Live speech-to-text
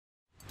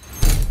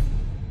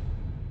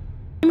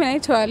Mimi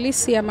naitwa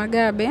Alicia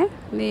Magabe,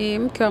 ni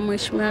mke wa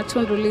Mheshimiwa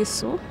Tundu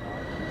Lissu.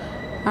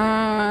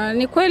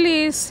 Ni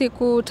kweli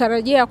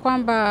sikutarajia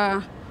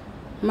kwamba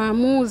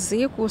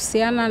maamuzi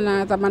kuhusiana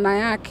na dhamana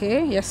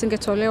yake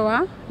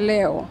yasingetolewa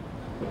leo.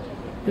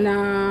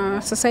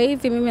 Na sasa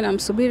hivi mimi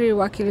namsubiri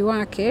wakili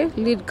wake,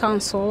 lead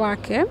counsel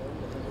wake,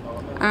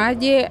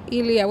 aje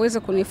ili aweze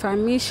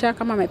kunifahamisha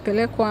kama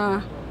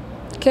amepelekwa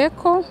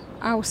Keko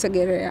au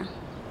Segerea.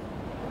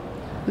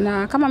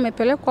 Na kama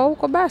amepelekwa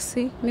huko,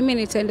 basi mimi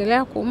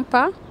nitaendelea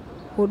kumpa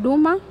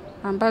huduma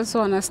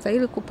ambazo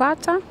anastahili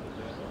kupata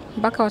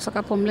mpaka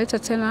watakapomleta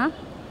tena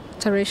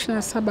tarehe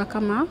 27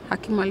 kama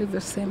hakimu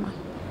alivyosema.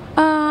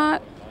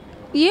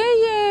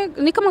 Yeye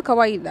ni kama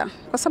kawaida,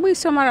 kwa sababu hii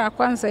sio mara ya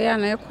kwanza yeye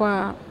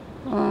anawekwa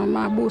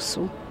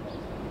mahabusu.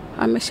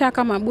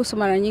 Ameshakaa mahabusu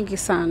mara nyingi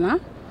sana,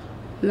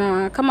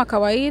 na kama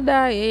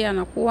kawaida yeye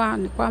anakuwa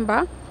ni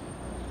kwamba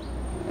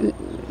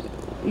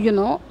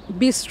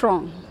be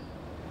strong,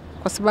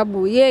 kwa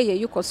sababu yeye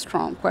yuko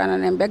strong. Kwa hiyo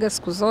ananiambia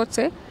siku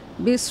zote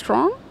be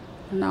strong,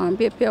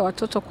 nawaambie pia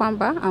watoto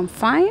kwamba I'm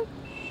fine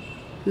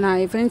na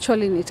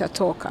eventually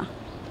nitatoka.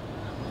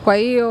 Kwa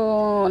hiyo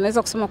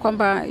naweza kusema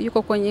kwamba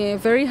yuko kwenye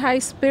very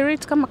high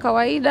spirit kama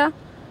kawaida.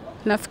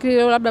 Nafikiri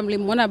leo labda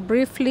mlimuona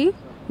briefly,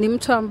 ni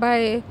mtu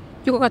ambaye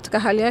yuko katika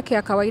hali yake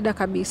ya kawaida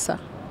kabisa.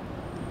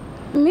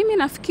 Mimi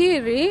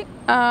nafikiri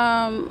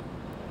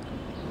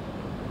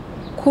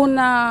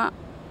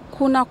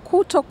kuna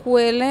kuto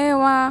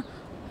kuelewa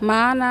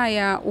maana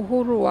ya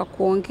uhuru wa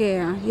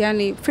kuongea,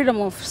 yani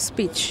freedom of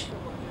speech.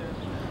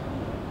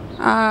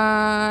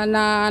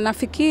 Na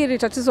nafikiri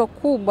tatizo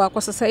kubwa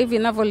kwa sasa hivi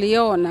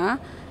ninavyoliona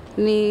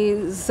ni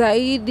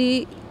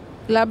zaidi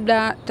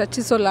labda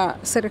tatizo la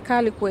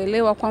serikali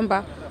kuelewa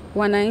kwamba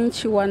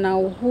wananchi wana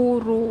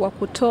uhuru wa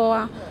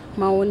kutoa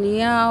maoni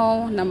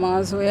yao na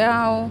mawazo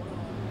yao,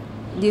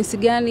 jinsi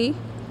gani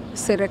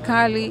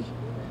serikali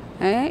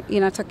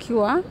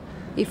inatakiwa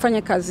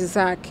ifanye kazi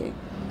zake.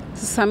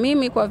 Sasa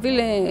mimi kwa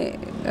vile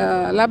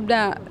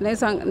labda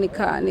naweza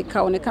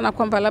nikaonekana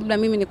kwamba labda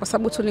mimi ni kwa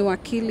sababu tu ni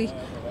wakili,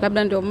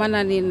 labda ndio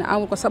maana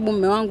au kwa sababu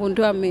mume wangu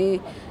ndio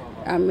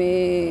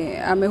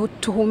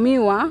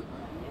ametuhumiwa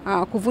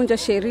kuvunja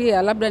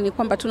sheria, labda ni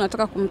kwamba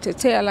tunataka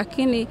kumtetea.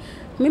 Lakini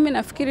mimi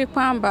nafikiri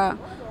kwamba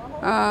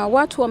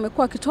watu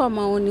wamekuwa wakitoa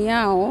maoni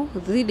yao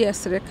dhidi ya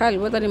serikali,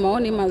 whether ni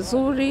maoni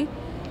mazuri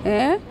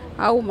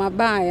au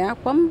mabaya,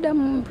 kwa muda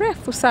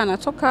mrefu sana,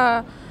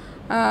 toka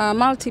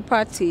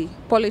multi-party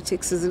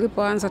politics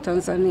zilipoanza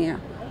Tanzania.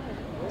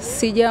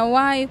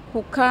 Sijawahi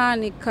kukaa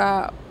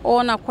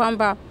nikaona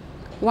kwamba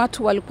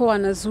watu walikuwa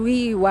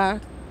wanazuiwa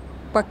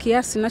kwa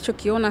kiasi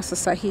ninachokiona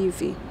sasa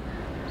hivi.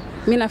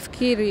 Mimi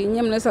nafikiri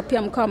nyinyi mnaweza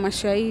pia mkawa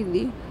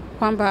mashahidi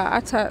kwamba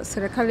hata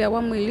serikali ya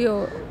awamu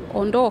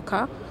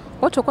iliyoondoka,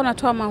 watu walikuwa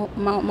wanatoa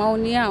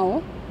maoni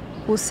yao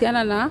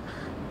kuhusiana na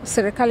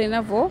serikali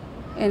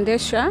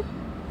inavyoendesha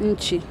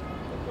nchi.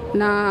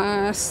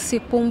 Na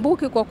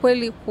sikumbuki kwa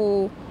kweli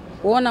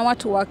kuona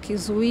watu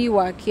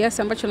wakizuiwa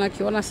kiasi ambacho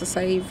nakiona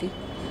sasa hivi.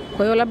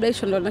 Kwa hiyo labda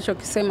hicho ndio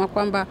ninachokisema,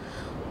 kwamba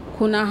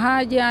kuna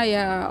haja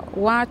ya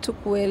watu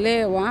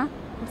kuelewa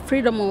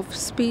freedom of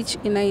speech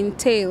ina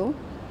entail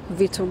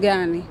vitu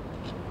gani,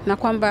 na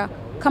kwamba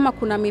kama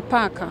kuna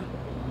mipaka,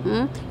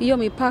 hiyo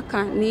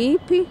mipaka ni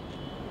ipi,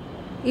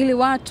 ili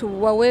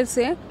watu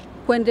waweze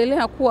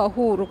kuendelea kuwa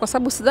huru. Kwa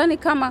sababu sidhani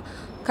kama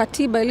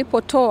katiba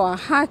ilipotoa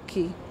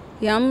haki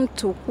ya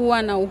mtu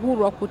kuwa na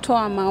uhuru wa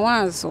kutoa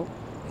mawazo,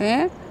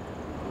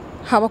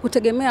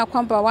 hawakutegemea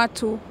kwamba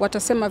watu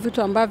watasema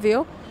vitu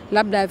ambavyo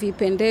labda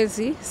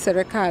havipendezi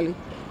serikali.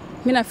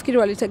 Mimi nafikiri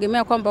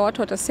walitegemea kwamba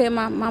watu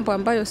watasema mambo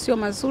ambayo sio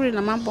mazuri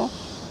na mambo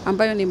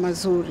ambayo ni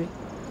mazuri.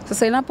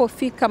 Sasa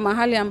inapofika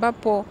mahali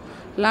ambapo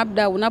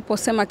labda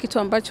unaposema kitu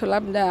ambacho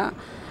labda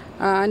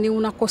ni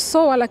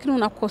unakosoa, lakini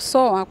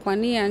unakosoa kwa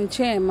nia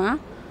njema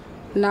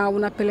na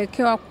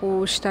unapelekewa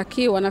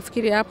kushtakiwa,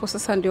 nafikiri hapo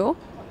sasa ndio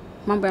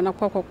mambo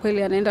yanakuwa kwa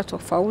kweli yanaenda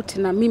tofauti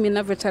na mimi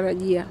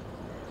ninavyotarajia.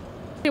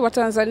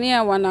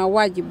 Watanzania wana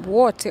wajibu,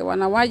 wote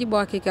wana wajibu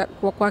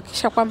wa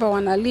kuhakikisha kwamba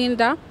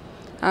wanalinda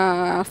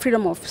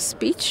freedom of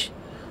speech,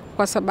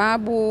 kwa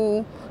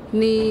sababu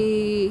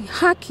ni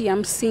haki ya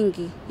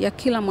msingi ya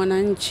kila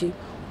mwananchi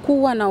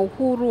kuwa na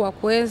uhuru wa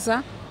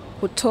kuweza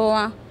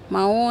kutoa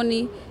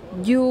maoni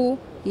juu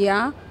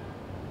ya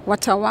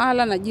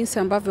watawala na jinsi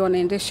ambavyo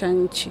wanaendesha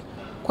nchi.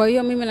 Kwa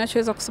hiyo mimi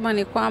ninachoweza kusema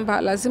ni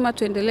kwamba lazima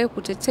tuendelee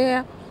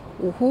kutetea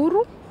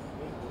uhuru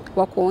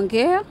wa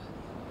kuongea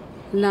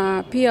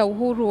na pia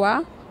uhuru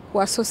wa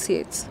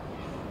associate,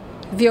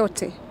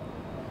 vyote.